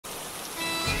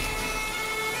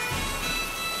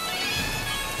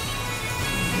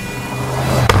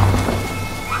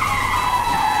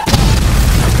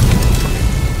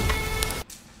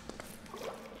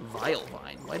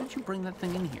that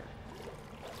thing in here?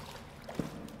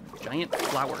 Giant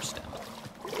flower stem.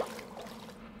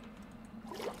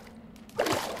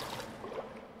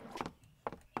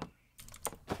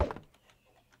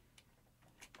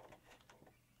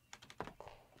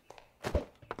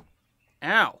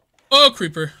 Ow. Oh,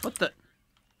 creeper. What the?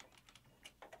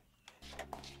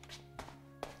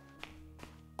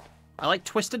 I, like,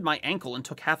 twisted my ankle and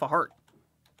took half a heart.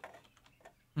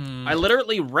 I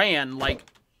literally ran, like,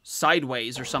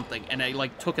 sideways or something, and I,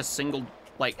 like, took a single,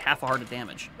 like, half a heart of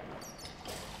damage.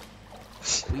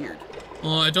 Weird.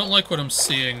 Oh, I don't like what I'm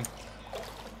seeing.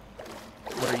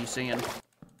 What are you seeing?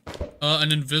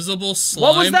 An invisible slime,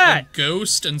 What was that? a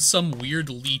ghost, and some weird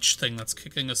leech thing that's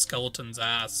kicking a skeleton's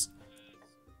ass.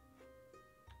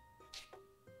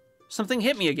 Something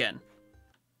hit me again.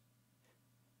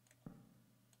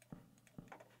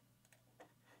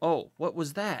 Oh, what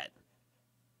was that?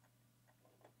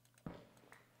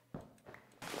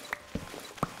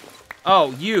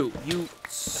 Oh, you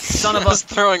son of a... I was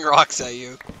throwing rocks at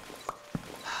you.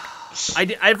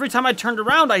 Every time I turned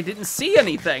around, I didn't see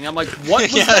anything. I'm like, what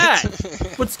was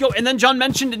that? Let's go. And then John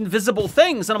mentioned invisible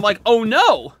things, and I'm like, oh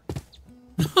no.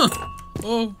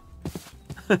 Oh.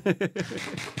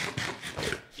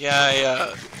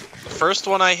 Yeah, the first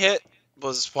one I hit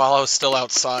was while I was still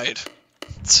outside,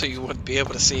 so you wouldn't be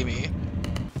able to see me.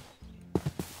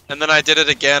 And then I did it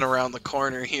again around the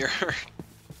corner here.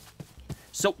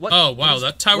 So what? Oh wow,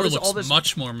 that tower looks this...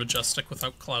 much more majestic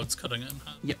without clouds cutting it.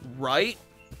 Yeah, right?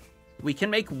 We can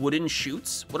make wooden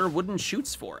chutes. What are wooden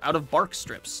chutes for? Out of bark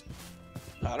strips.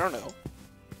 I don't know.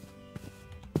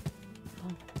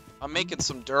 I'm making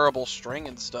some durable string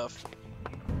and stuff.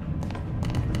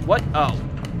 What? Oh.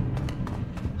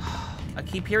 I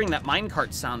keep hearing that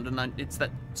minecart sound, and it's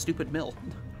that stupid mill.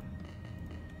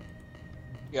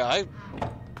 Yeah,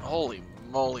 holy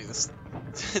moly, it's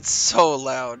so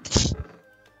loud.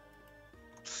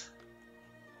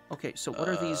 Okay, so what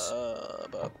are these?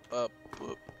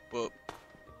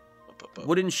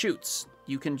 Wooden chutes.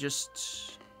 You can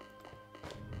just...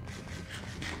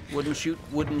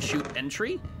 wooden chute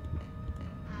entry?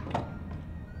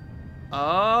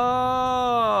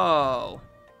 Oh.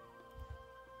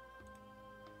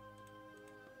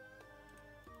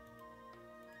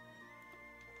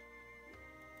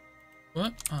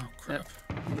 What? Oh, crap.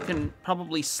 You can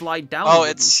probably slide down Oh, the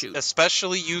wooden it's chute.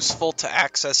 especially useful to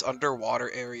access underwater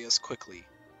areas quickly.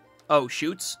 Oh,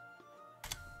 chutes?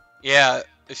 Yeah,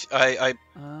 if I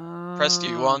pressed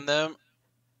you on them.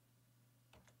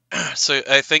 So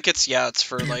I think it's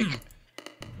for like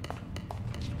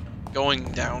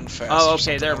going down fast. Oh,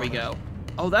 okay, there we go.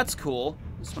 Oh, that's cool.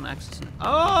 This one access.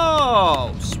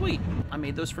 Oh, sweet. I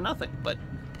made those for nothing, but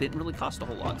they didn't really cost a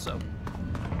whole lot, so.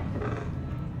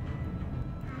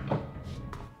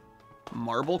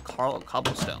 Marble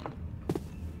cobblestone.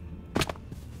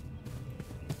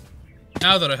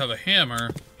 Now that I have a hammer,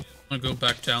 I'm gonna go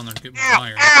back down there and get more Ow!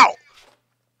 iron. Ow!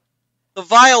 The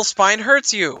vile spine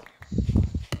hurts you.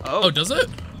 Oh, does it?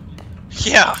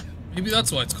 Yeah. Maybe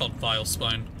that's why it's called Vile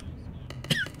Spine.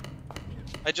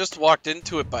 I just walked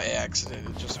into it by accident.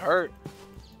 It just hurt.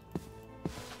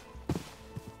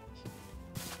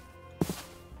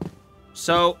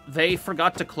 So, they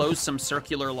forgot to close some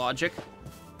circular logic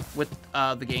with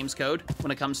the game's code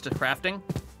when it comes to crafting.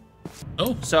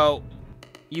 Oh. So,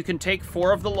 you can take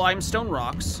 4 of the limestone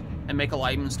rocks and make a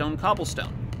limestone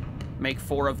cobblestone. Make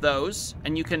 4 of those,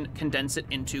 and you can condense it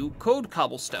into code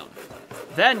cobblestone.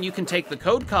 Then you can take the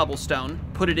code cobblestone,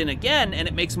 put it in again, and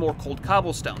it makes more cold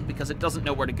cobblestone because it doesn't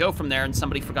know where to go from there, and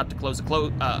somebody forgot to close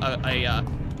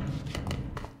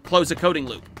a coding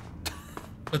loop.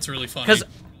 That's really funny.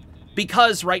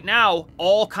 Because right now,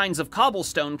 all kinds of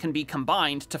cobblestone can be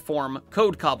combined to form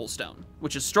code cobblestone,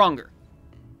 which is stronger.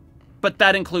 But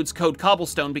that includes code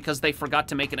cobblestone because they forgot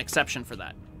to make an exception for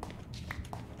that.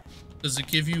 Does it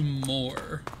give you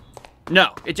more?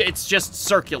 No, it's just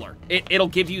circular. It'll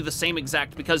give you the same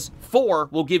exact, because 4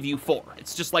 will give you 4.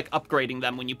 It's just like upgrading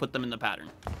them when you put them in the pattern.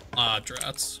 Ah,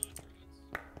 drats.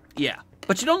 Yeah,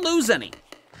 but you don't lose any.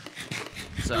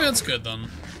 So, Yeah, that's good then.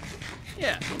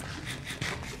 Yeah.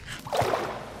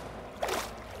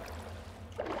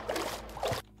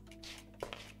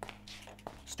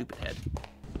 Stupid head.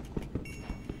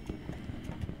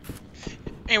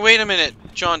 Hey, wait a minute,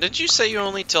 John. Did you say you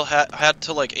only had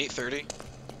till like 8:30?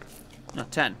 No,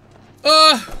 10.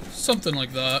 Something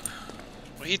like that.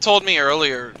 Well, he told me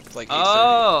earlier, like 8:30.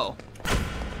 Oh.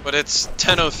 But it's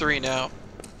 10:03 now.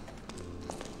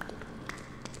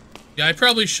 Yeah, I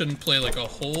probably shouldn't play like a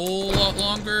whole lot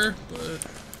longer, but...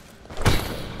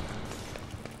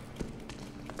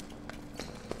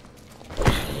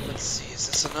 Let's see, is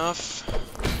this enough?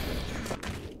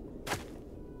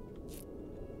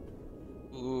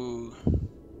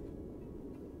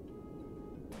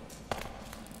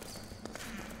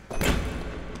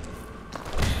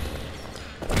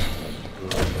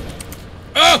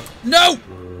 No!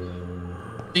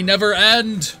 They never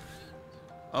end.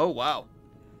 Oh, wow.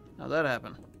 How'd that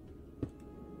happen?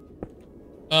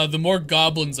 The more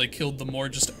goblins I killed, the more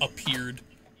just appeared.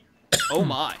 Oh,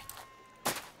 my.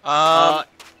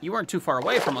 You weren't too far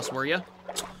away from us, were you?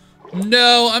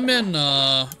 No, I'm in,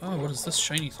 oh, what is this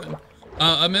shiny thing?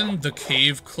 I'm in the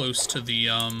cave close to the,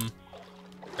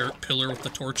 dirt pillar with the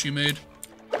torch you made.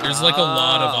 There's like a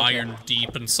lot of iron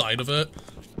deep inside of it.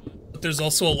 But there's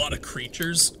also a lot of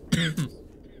creatures.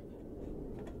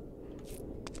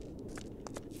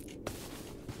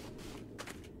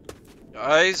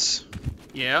 Guys,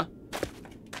 Yeah.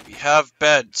 we have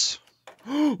beds.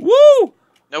 Woo!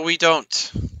 No, we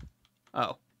don't.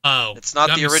 Oh. Oh. It's not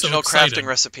got the me so original excited. crafting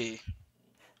recipe.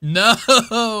 No!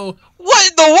 What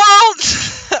in the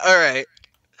world? Alright.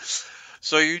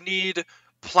 So you need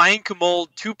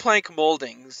two plank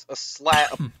moldings, a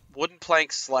wooden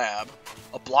plank slab,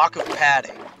 a block of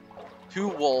padding, 2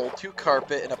 wool, 2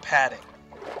 carpet, and a padding.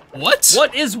 What?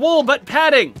 What is wool but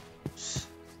padding?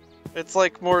 It's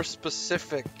like more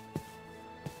specific.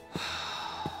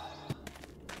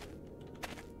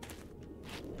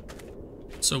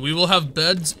 So we will have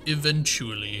beds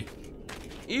eventually.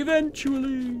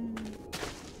 Eventually.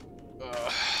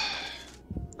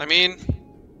 I mean...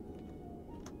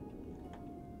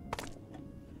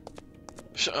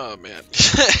 Oh, man.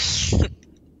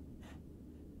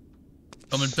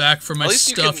 Coming back for my At least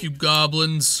you stuff, can- you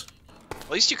goblins. At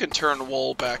least you can turn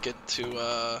wool back into,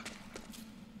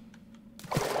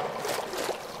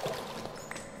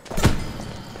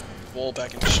 wool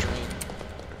back into string.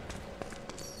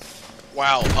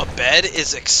 Wow, a bed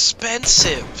is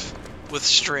expensive with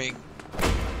string.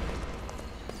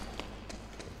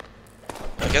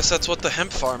 I guess that's what the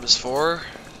hemp farm is for.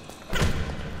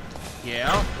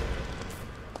 Yeah.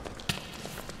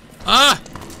 Ah!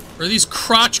 Where are these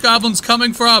crotch goblins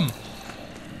coming from?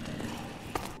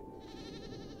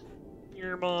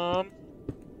 Your mom.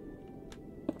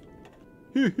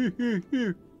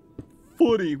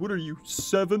 Funny, what are you,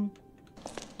 7?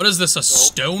 What is this, a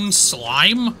stone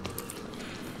slime?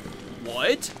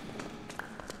 What?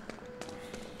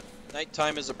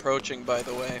 Nighttime is approaching, by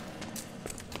the way.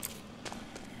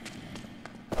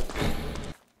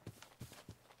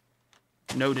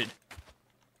 Noted.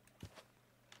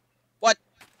 What?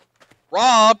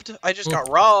 Robbed? I just got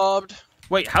robbed.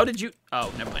 Wait, how did you...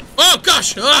 Oh, never mind. Oh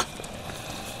gosh! Ah!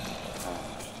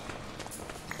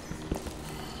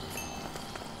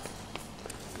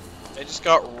 I just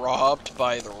got robbed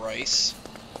by the rice.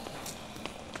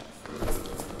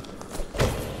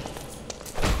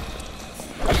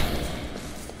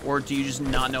 Or do you just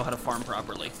not know how to farm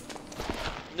properly?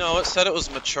 No, it said it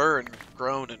was mature and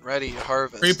grown and ready to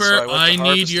harvest. Reaper, so I went to I need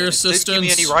harvest your it. It didn't give me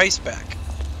assistance. any rice back.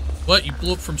 What? You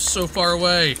blew up from so far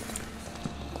away.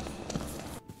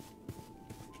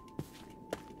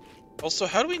 Also,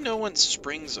 how do we know when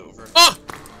spring's over? Ah!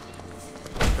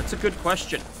 That's a good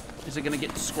question. Is it gonna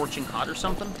get scorching hot or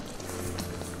something?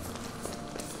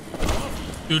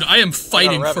 Dude, I am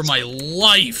fighting for rabbit's my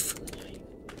life.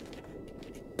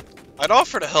 I'd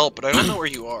offer to help, but I don't know where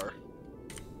you are.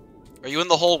 Are you in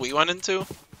the hole we went into?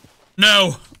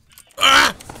 No.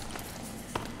 Ah!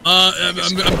 I'm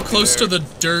close to the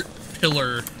dirt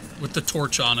pillar with the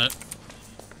torch on it.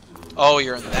 Oh,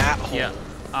 you're in that hole. Yeah.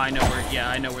 I know where. Yeah,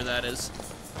 I know where that is.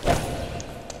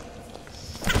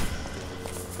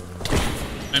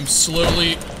 I'm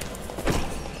slowly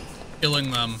killing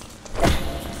them.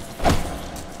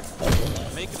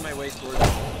 Making my way towards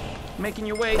it. Making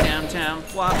your way downtown,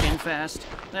 walking fast.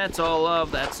 That's all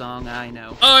of that song I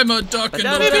know. I'm a duck in the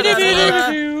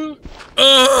Ba-da-da-da-da-da. fuck.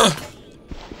 Ugh!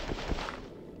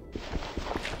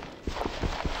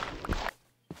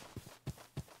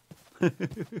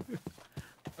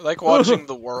 I like watching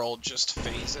the world just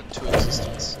phase into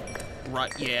existence.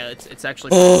 Right? Yeah, it's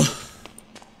actually. Oh,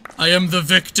 I am the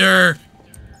victor.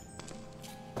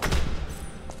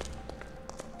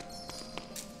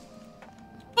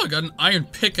 Oh, I got an iron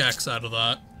pickaxe out of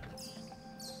that.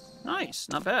 Nice,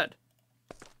 not bad.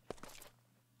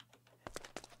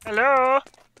 Hello.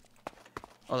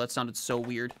 Oh, that sounded so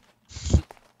weird.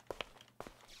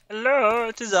 Hello,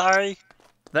 it is I.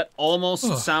 That almost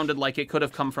Ugh. sounded like it could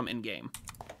have come from in-game.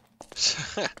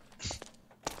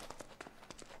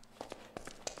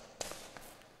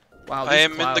 Wow, I these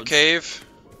am in the clouds. cave.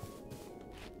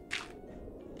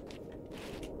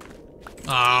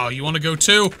 Oh, you want to go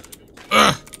too?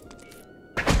 Ugh.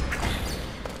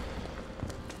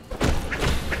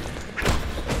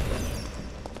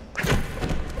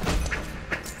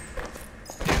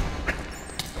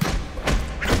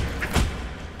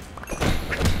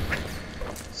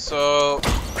 So,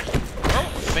 I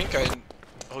don't think I...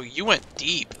 Oh, You went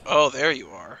deep. Oh, there you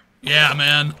are. Yeah,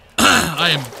 man.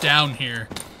 I am down here.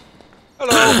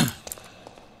 Hello.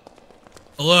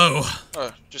 Hello.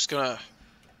 Just gonna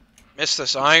miss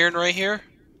this iron right here.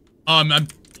 I'm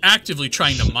actively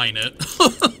trying to mine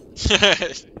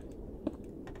it.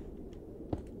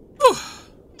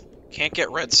 Can't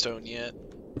get redstone yet.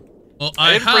 Well, I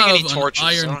I didn't bring any have an torches,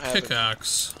 I iron don't have it.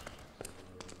 pickaxe.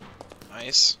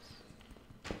 Nice.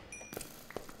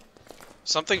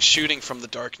 Something's shooting from the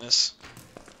darkness.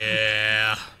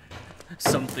 Yeah.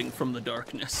 Something from the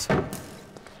darkness.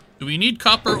 Do we need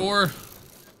copper ore?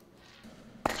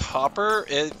 Copper?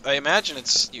 I imagine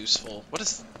it's useful. What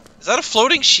is that a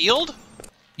floating shield?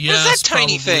 Yes, what is that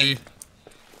tiny probably. thing?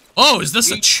 Oh, is this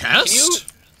a Can chest? you,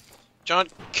 John,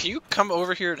 can you come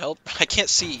over here and help? I can't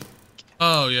see.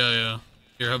 Oh, yeah.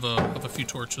 Here, have a few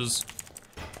torches.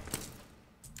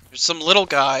 There's some little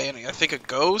guy, and I think a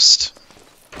ghost.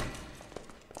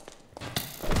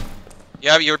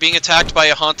 Yeah, you're being attacked by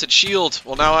a haunted shield.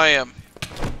 Well, now I am.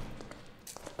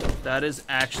 That is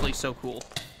actually so cool.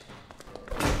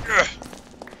 Ugh.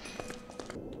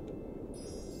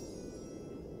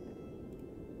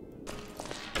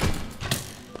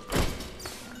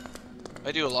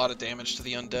 I do a lot of damage to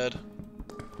the undead.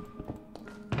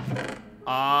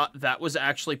 That was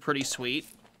actually pretty sweet.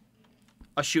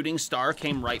 A shooting star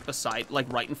came right beside,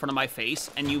 like right in front of my face,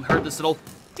 and you heard this little,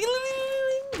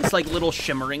 this like little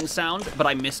shimmering sound, but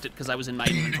I missed it because I was in my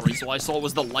inventory, so I saw it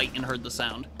was the light and heard the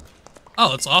sound. Oh,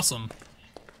 that's awesome.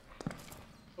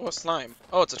 Oh, a slime.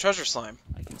 Oh, it's a treasure slime.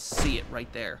 I can see it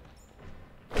right there.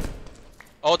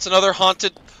 Oh, it's another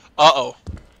haunted... Uh-oh.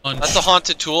 Punch. That's a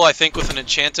haunted tool, I think, with an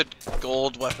enchanted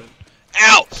gold weapon.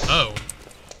 Ow! Oh.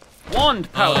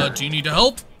 Wand powder. Do you need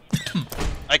help?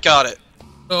 I got it.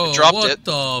 Oh, dropped what it.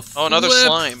 the Oh, another flip?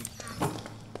 slime.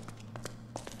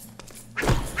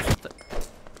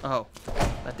 Oh,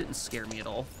 that didn't scare me at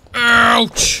all.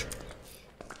 Ouch!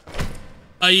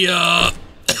 I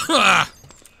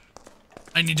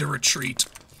need to retreat.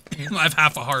 I have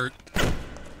half a heart.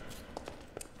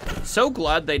 So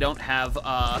glad they don't have,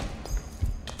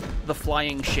 the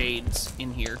flying shades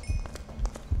in here.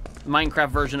 Minecraft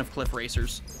version of Cliff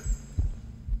Racers.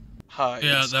 Hi.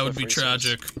 Yeah, it's that would Cliff be Racers.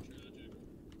 tragic.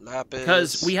 Lapis.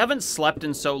 Because we haven't slept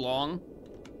in so long,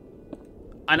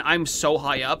 and I'm so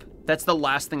high up, that's the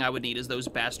last thing I would need is those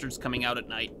bastards coming out at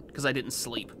night, because I didn't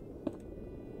sleep.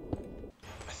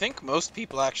 I think most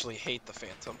people actually hate the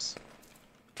phantoms.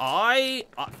 I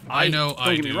know don't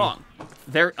I get me do. wrong.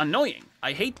 They're annoying.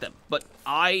 I hate them, but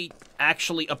I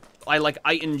actually,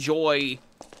 I enjoy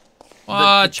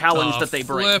the challenge that they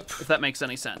bring, flip? if that makes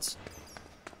any sense.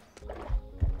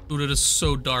 Dude, it is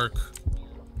so dark.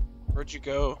 Where'd you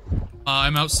go?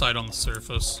 I'm outside on the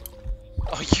surface.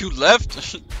 Oh, you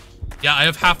left? Yeah, I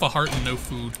have half a heart and no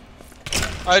food.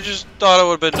 I just thought it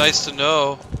would have been nice to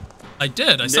know. I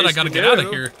did. I said I Nice gotta to get out of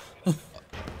know. here.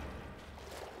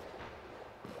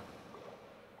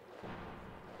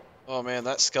 Oh man,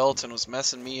 that skeleton was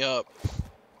messing me up.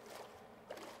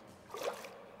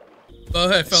 Oh,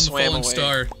 hey, I found the Swam falling away.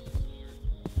 star.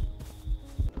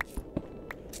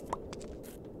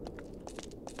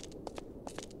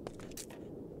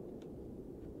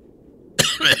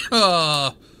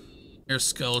 Ah, here's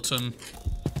skeleton.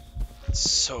 It's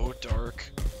so dark.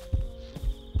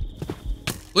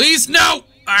 Please, no!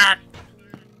 Ah!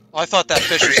 Oh, I thought that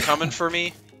fish was coming for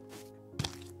me.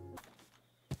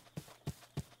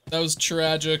 That was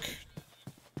tragic.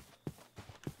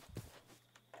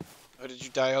 Oh, did you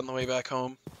die on the way back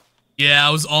home? Yeah,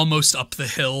 I was almost up the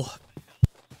hill.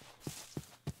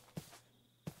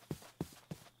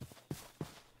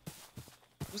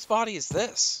 Whose body is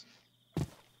this?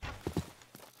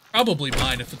 Probably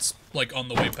mine if it's, like, on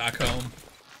the way back home.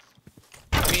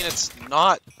 I mean, it's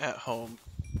not at home.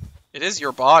 It is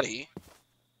your body.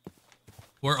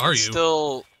 Where are It's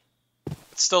you?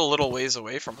 it's still a little ways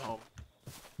away from home.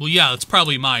 Well, yeah, it's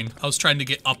probably mine. I was trying to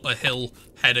get up a hill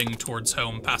heading towards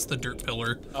home past the dirt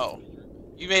pillar. Oh.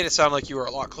 You made it sound like you were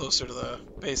a lot closer to the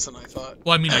base than I thought.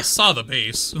 Well, I mean, I saw the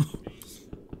base.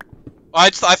 I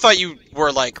thought you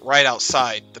were, like, right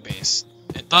outside the base.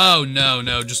 Oh,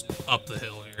 no, just up the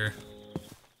hill here.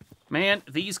 Man,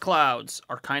 these clouds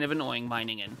are kind of annoying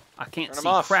mining in. I can't Turn 'em see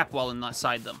off. crap while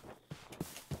inside them.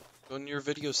 Go in your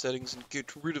video settings and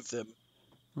get rid of them.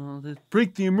 Oh,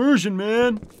 break the immersion,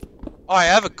 man. Oh, I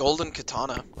have a golden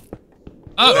katana.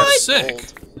 Oh, What? sick.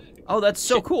 Gold. Oh, that's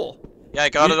so cool. Yeah, I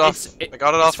got it off. I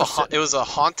got it it's off. for It was a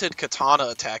haunted katana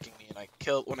attacking me, and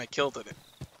when I killed it, it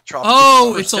dropped.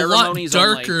 Oh, For it's a lot ceremonies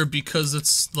only. darker because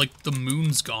it's, like, the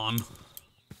moon's gone.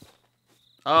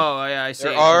 Oh, yeah, I see.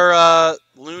 There are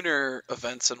lunar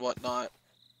events and whatnot.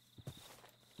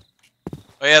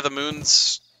 Oh yeah, the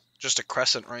moon's just a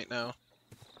crescent right now.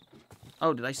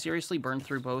 Oh, did I seriously burn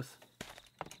through both?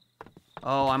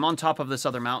 Oh, I'm on top of this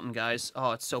other mountain, guys.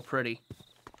 Oh, it's so pretty.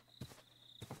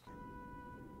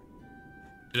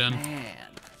 Get in. Man.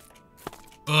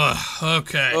 Ugh,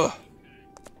 okay. Ugh.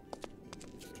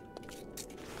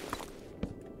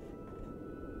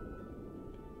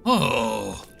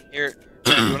 Oh. Here,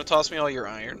 you want to toss me all your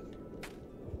iron?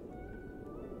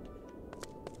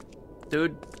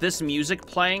 Dude, this music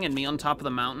playing and me on top of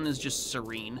the mountain is just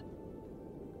serene.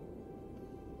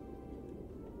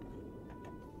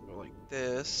 Go like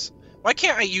this. Why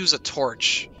can't I use a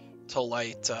torch to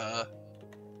light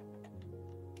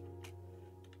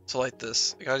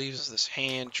this? I gotta use this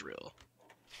hand drill.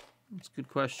 That's a good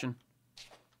question.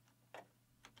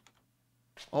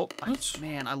 Oh, What?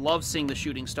 man, I love seeing the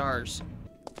shooting stars.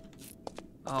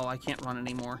 Oh, I can't run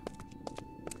anymore.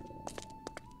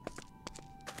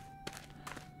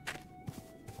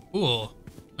 Cool.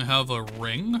 I have a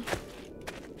ring.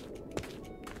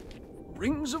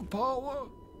 Rings of power.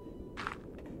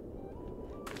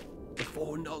 The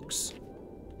 4 nugs.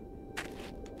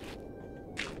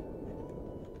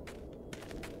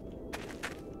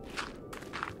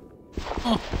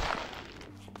 Oh.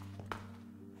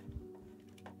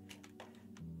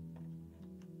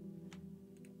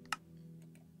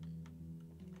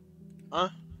 Huh?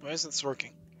 Why isn't this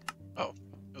working? Oh,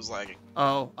 it was lagging.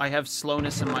 Oh, I have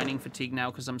slowness and mining fatigue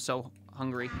now because I'm so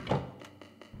hungry.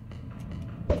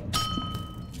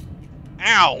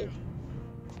 Ow!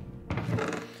 You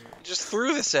just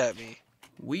threw this at me.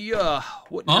 We,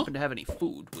 wouldn't happen to have any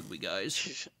food, would we,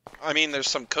 guys? I mean, there's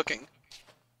some cooking.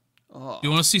 Oh, You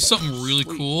want to see something really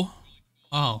Sweet. cool?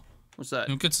 Oh, what's that?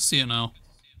 you don't get to see it now.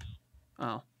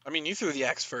 Oh. I mean, you threw the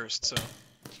axe first, so...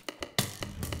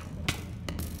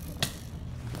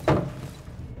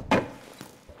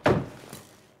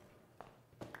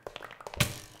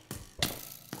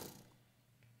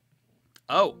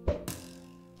 Oh.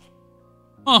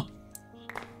 Huh.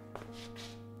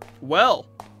 Well.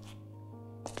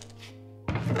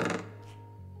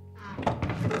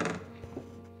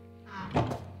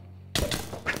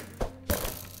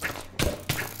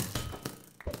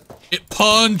 It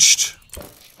punched.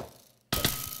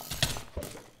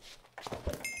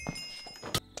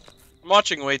 I'm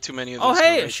watching way too many of these. Oh, go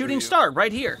hey, a right shooting through you. star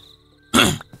right here.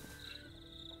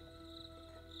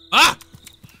 Ah!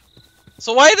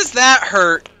 So why does that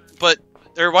hurt, but...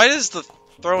 Or why does the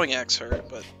throwing axe hurt,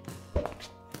 but...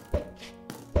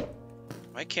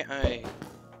 Why can't I...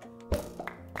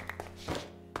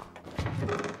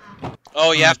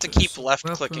 Oh, you have to keep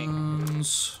left-clicking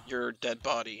Weapons. your dead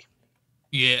body.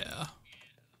 Yeah.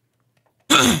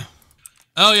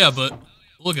 Oh yeah, but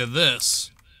look at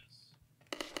this.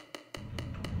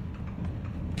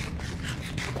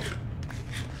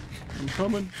 I'm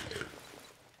coming.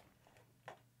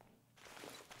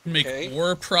 Make Okay.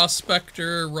 ore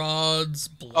prospector rods,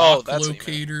 Oh, block that's what you meant.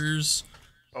 locators,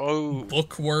 Oh.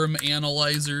 bookworm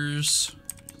analyzers.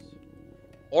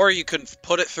 Or you can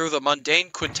put it through the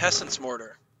mundane quintessence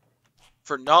mortar.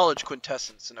 For knowledge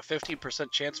quintessence and a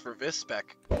 15% chance for vis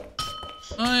spec. Oh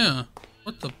yeah.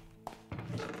 What the?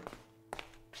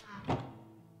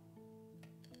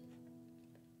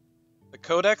 The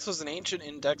codex was an ancient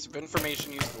index of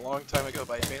information used a long time ago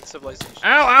by advanced civilizations. Ow,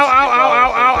 ow, ow, ow,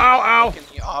 ow, ow, ow, ow. In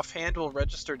the offhand will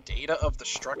register data of the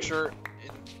structure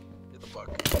in the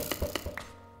book.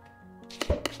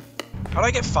 How'd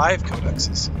I get 5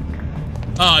 codexes?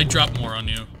 Oh, I dropped more on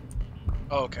you.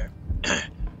 Oh, okay.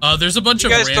 There's a bunch You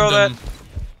of guys throw random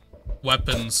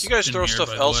weapons. You guys in throw here, stuff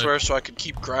by the way. elsewhere so I could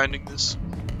keep grinding this.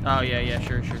 Oh, yeah,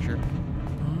 sure.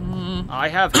 I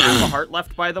have half a heart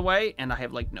left, by the way, and I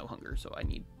have, like, no hunger, so I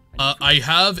need I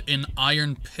have an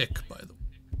iron pick, by the way.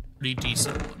 Pretty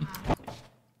decent one.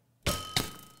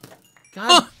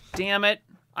 God damn it.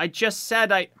 I just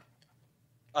said I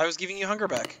I was giving you hunger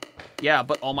back. Yeah,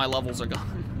 but all my levels are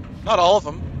gone. Not all of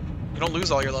them. You don't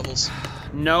lose all your levels.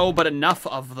 No, but enough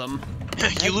of them.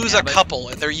 You lose a damn it. couple,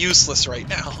 and they're useless right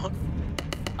now.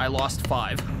 I lost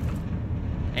 5.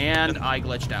 And I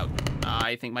glitched out.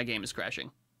 I think my game is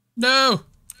crashing. No!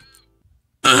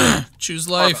 Choose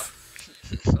life.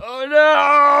 Oh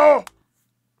no!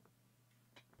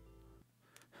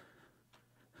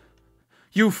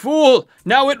 You fool!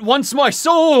 Now it wants my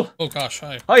soul! Oh gosh,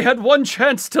 hi. I had one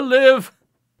chance to live!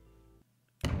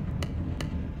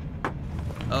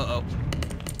 Uh-oh.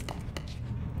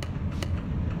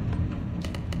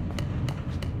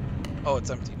 Oh, it's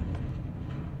empty.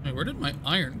 Wait, where did my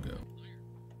iron go?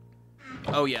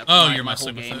 Oh yeah. Oh, my you're whole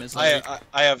messing with game it. is like...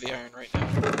 I have the iron right now.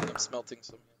 I'm smelting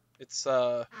some. It's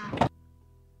I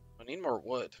need more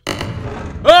wood.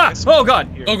 Ah! Oh god!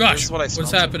 Here, Oh gosh, this is what I what's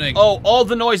smelled. happening? Oh, all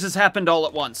the noises happened all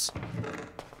at once.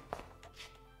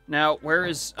 Now, where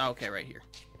is... Oh, okay, right here.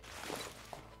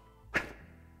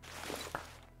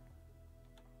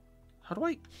 How do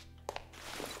I...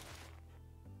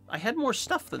 I had more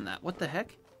stuff than that. What the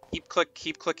heck? Keep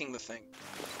clicking the thing.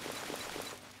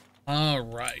 All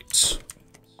right.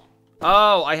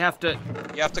 Oh, I have to...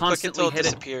 You have to click until it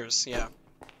disappears. Yeah.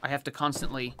 I have to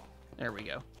constantly... There we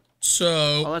go.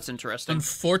 So, Oh, that's interesting.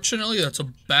 unfortunately, that's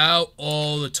about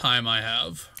all the time I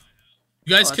have.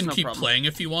 You guys can no keep problem. playing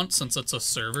if you want, since it's a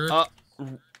server.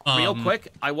 Real quick,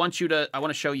 I want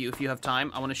to show you, if you have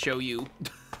time, I want to show you...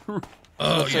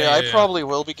 Oh, Okay, yeah, I yeah. probably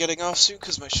will be getting off soon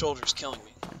because my shoulder's killing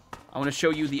me. I want to show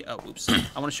you the... Oh, oops.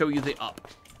 I want to show you the up.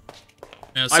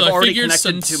 Yeah, so I've I already figured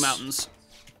connected since... 2 mountains.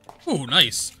 Ooh,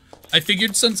 nice. I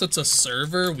figured since it's a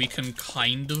server, we can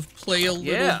kind of play a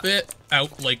little bit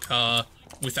out, like,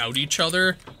 without each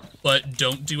other, but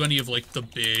don't do any of, like, the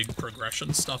big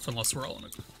progression stuff unless we're all in a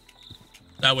group.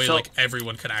 That way, like,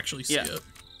 everyone can actually see it.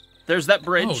 There's that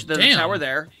bridge, Oh, there's a tower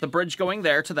there, the bridge going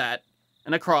there to that,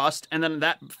 and across, and then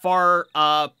that far,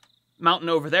 mountain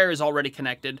over there is already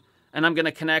connected, and I'm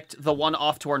gonna connect the one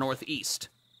off to our northeast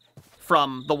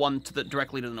from the one to the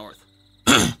directly to the north.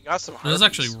 You got some That's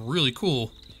actually really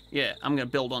cool. Yeah, I'm gonna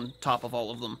build on top of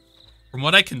all of them. From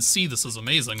what I can see, this is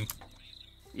amazing.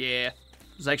 Yeah, it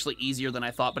was actually easier than I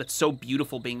thought, but it's so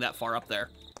beautiful being that far up there.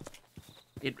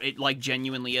 It like,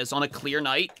 genuinely is. On a clear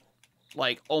night,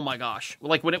 like, oh my gosh.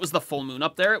 Like, when it was the full moon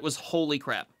up there, it was holy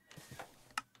crap.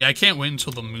 Yeah, I can't wait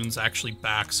until the moon's actually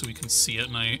back so we can see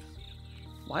at night.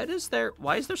 Why is there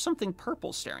something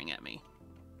purple staring at me?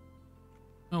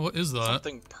 Oh, what is that?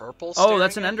 Something purple. Oh,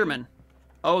 that's an staring at Enderman.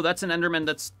 Oh, that's an Enderman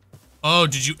that's Oh,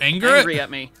 did you anger angry it? at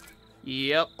me.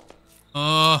 Yep.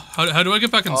 How do I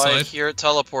get back you? inside? Oh, I hear it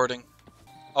teleporting.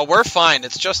 Oh, we're fine.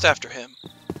 It's just after him.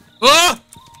 Ah!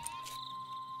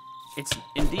 It's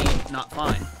indeed not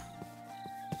fine.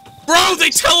 Bro, they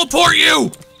teleport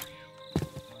you!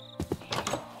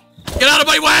 Get out of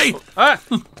my way! Ah!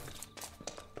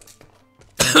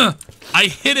 I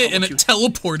hit it and it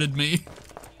teleported me.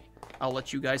 I'll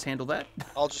let you guys handle that.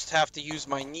 I'll just have to use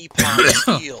my knee palm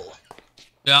to heal.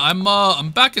 Yeah,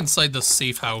 I'm back inside the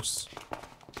safe house.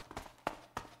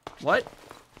 What?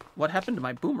 What happened to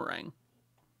my boomerang?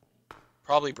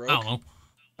 Probably broke. I don't know.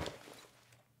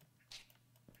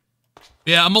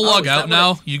 Yeah, I'm gonna log is that out what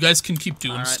now. You guys can keep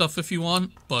doing Alright. stuff if you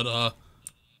want, but yeah,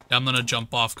 I'm gonna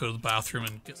jump off, go to the bathroom,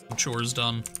 and get some chores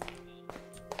done.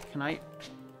 Can I?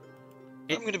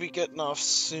 I'm gonna be getting off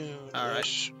soon.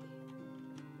 Alright.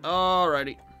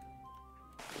 Alrighty.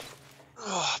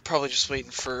 Oh, probably just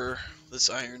waiting for this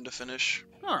iron to finish.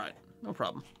 Alright. No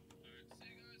problem.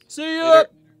 See ya! Later.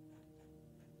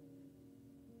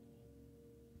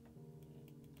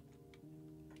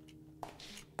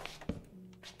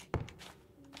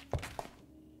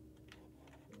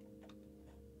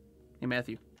 Hey,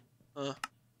 Matthew. Huh?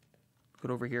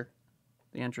 Go over here.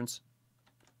 The entrance.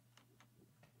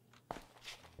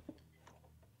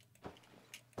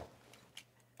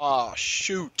 Aw,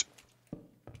 shoot.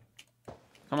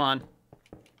 Come on.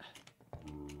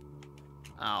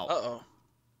 Ow. Uh-oh.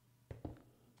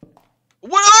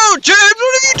 Whoa, James,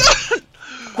 what have you done?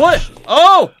 What?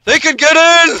 Oh! They could get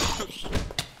in!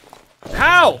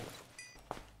 How?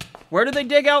 Where did they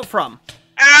dig out from?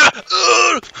 Ah!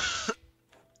 Ugh!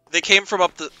 They came from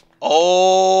up the...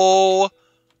 Oh!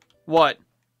 What?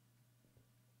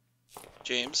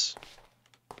 James.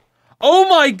 Oh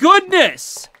my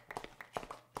goodness!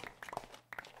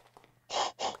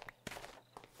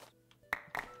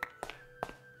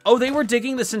 Oh, they were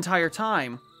digging this entire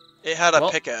time. It had a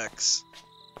Well- pickaxe.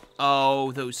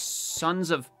 Oh, those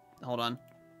sons of... Hold on.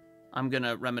 I'm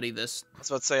gonna remedy this. I was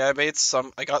about to say,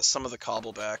 I got some of the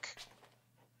cobble back.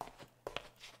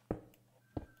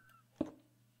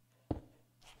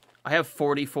 I have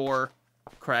 44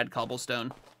 crad cobblestone.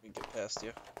 Let me get past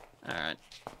you. Alright.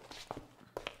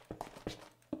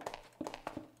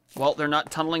 Well, they're not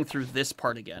tunneling through this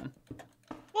part again.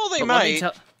 Well, they But might.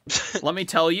 let me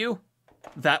tell you,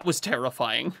 that was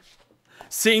terrifying.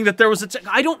 Seeing that there was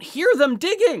I don't hear them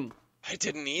digging! I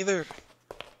didn't either.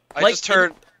 I Like, just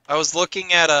heard... I was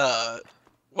looking at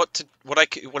what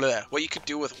you could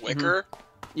do with wicker,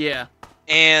 Yeah.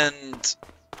 and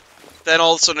then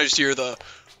all of a sudden I just hear the...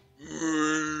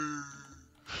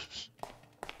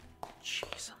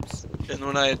 Jesus. And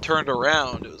when I turned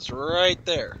around, it was right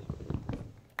there.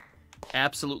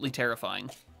 Absolutely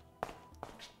terrifying.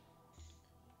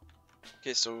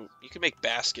 Okay, so you can make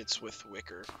baskets with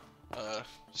wicker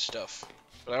stuff,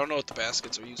 but I don't know what the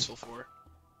baskets are useful for.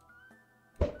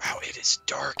 Wow, it is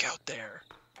dark out there.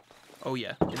 Oh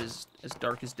yeah, it is as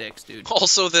dark as dicks, dude.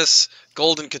 Also, this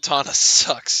golden katana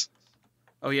sucks.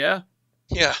 Oh yeah?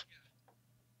 Yeah.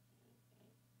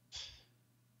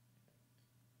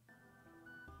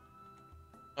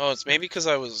 Oh, it's maybe because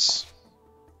I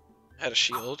had a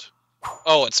shield.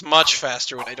 Oh, it's much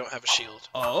faster when I don't have a shield.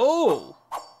 Oh!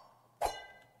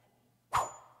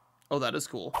 Oh, that is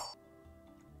cool.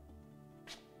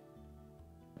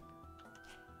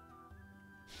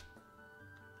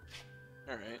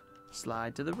 Alright.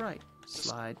 Slide to the right.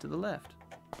 Slide to the left.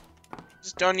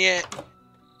 Just done yet.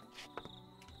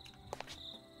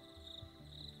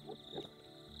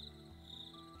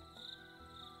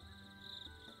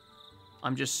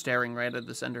 I'm just staring right at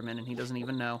this Enderman, and he doesn't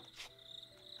even know.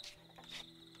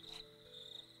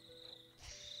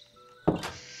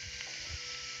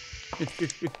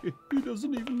 He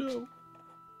doesn't even know.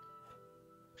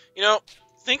 You know,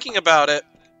 thinking about it,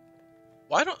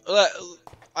 why don't...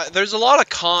 there's a lot of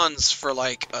cons for,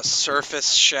 like, a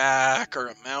surface shack or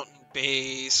a mountain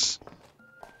base.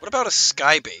 What about a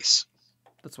sky base?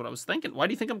 That's what I was thinking. Why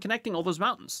do you think I'm connecting all those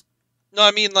mountains? No,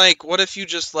 I mean, like, what if you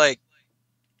just, like,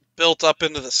 built up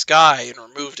into the sky and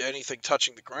removed anything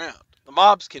touching the ground? The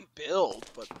mobs can build,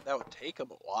 but that would take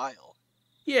them a while.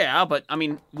 Yeah, but, I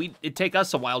mean, it'd take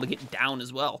us a while to get down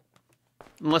as well.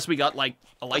 Unless we got, like,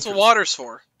 elytras. That's what water's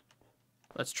for.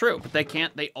 That's true, but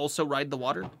they also ride the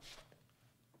water?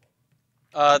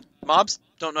 Mobs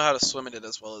don't know how to swim in it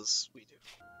as well as we do.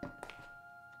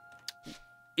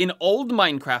 In old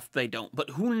Minecraft, they don't,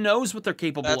 but who knows what they're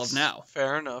capable of now?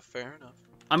 Fair enough, fair enough.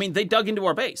 I mean, they dug into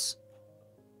our base.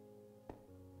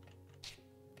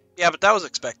 Yeah, but that was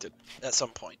expected at some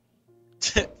point.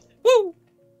 Woo!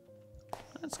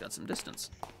 That's got some distance.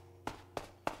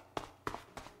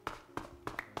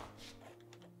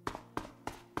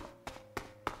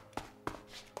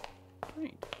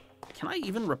 Right. Can I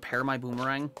even repair my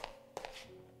boomerang?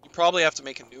 You probably have to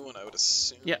make a new one, I would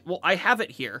assume. Yeah, well, I have it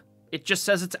here. It just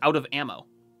says it's out of ammo.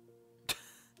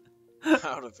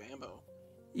 Out of ammo?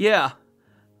 Yeah.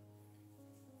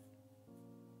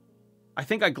 I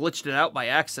think I glitched it out by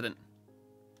accident.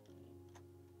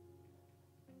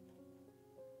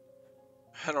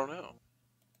 I don't know.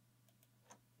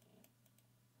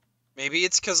 Maybe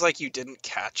it's because, like, you didn't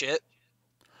catch it?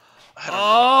 I don't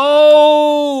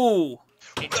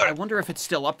know. I wonder if it's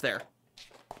still up there.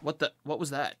 What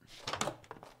was that?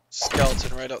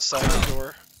 Skeleton right outside the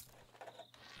door.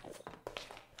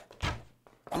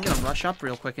 I'm gonna rush up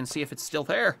real quick and see if it's still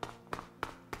there.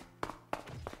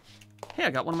 Hey, I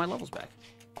got one of my levels back.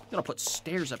 I'm gonna put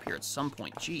stairs up here at some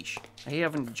point. Jeesh. I hate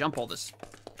having to jump all this.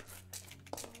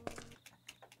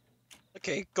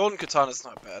 Okay, golden katana's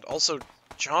not bad. Also,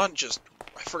 I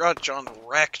forgot John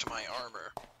wrecked my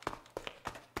armor.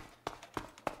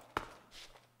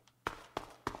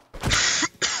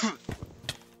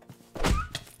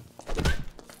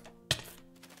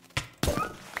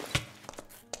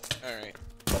 Alright.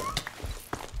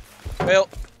 Well,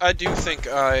 I do think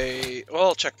well,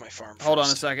 I'll check my farm first. Hold on a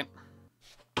second.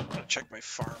 I'm gonna check my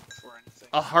farm before anything.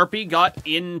 A harpy got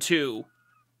into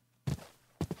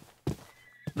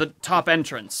the top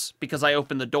entrance because I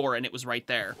opened the door and it was right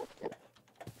there.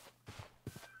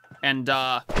 And,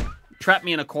 trapped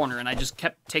me in a corner and I just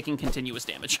kept taking continuous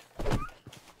damage.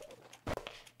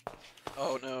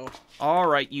 Oh no.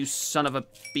 Alright, you son of a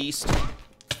beast.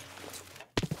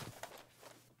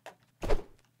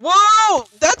 Whoa!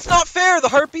 That's not fair! The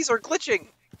harpies are glitching!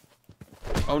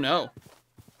 Oh no.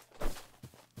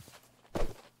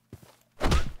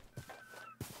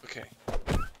 Okay.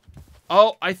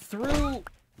 Oh, I threw...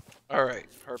 Alright,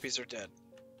 harpies are dead.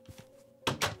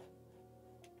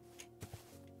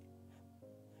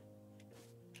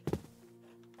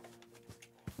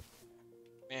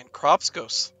 Man, crops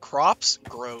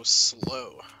grow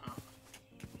slow. Huh.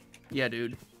 Yeah,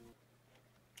 dude.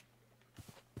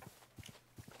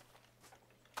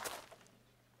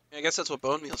 I guess that's what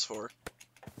bone meal's for.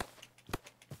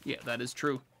 Yeah, that is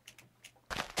true.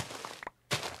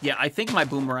 Yeah, I think my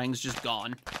boomerang's just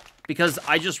gone. Because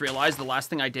I just realized the last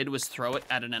thing I did was throw it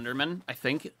at an Enderman, I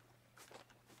think.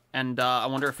 And I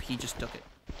wonder if he just took it.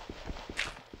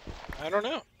 I don't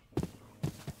know.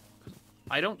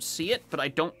 I don't see it, but I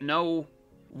don't know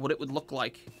what it would look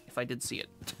like if I did see it.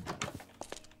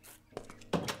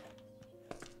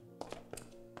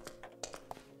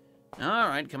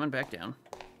 Alright, coming back down.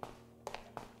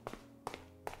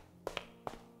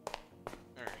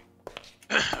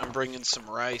 Alright. I'm bringing some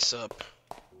rice up.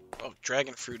 Oh,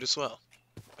 dragon fruit as well.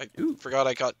 I Ooh. forgot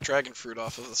I got dragon fruit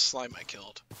off of the slime I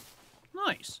killed.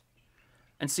 Nice.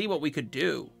 And see, what we could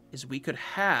do is we could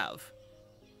have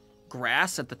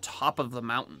grass at the top of the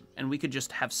mountain, and we could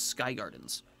just have sky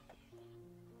gardens.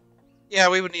 Yeah,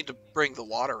 we would need to bring the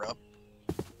water up.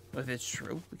 If it's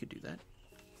true, we could do that.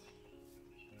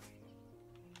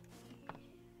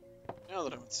 Now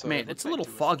that I'm so Man, it's a little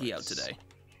foggy out today.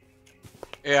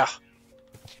 Yeah.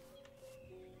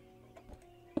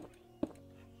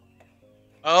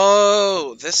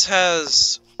 Oh, this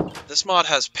mod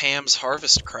has Pam's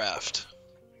Harvest Craft.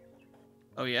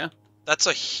 Oh yeah? That's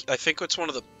I think it's one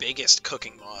of the biggest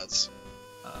cooking mods.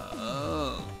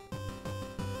 Oh.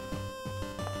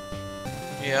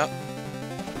 Yeah.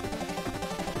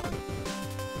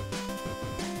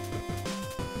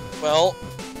 Well.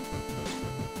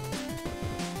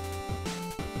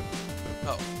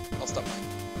 Oh, I'll stop mine.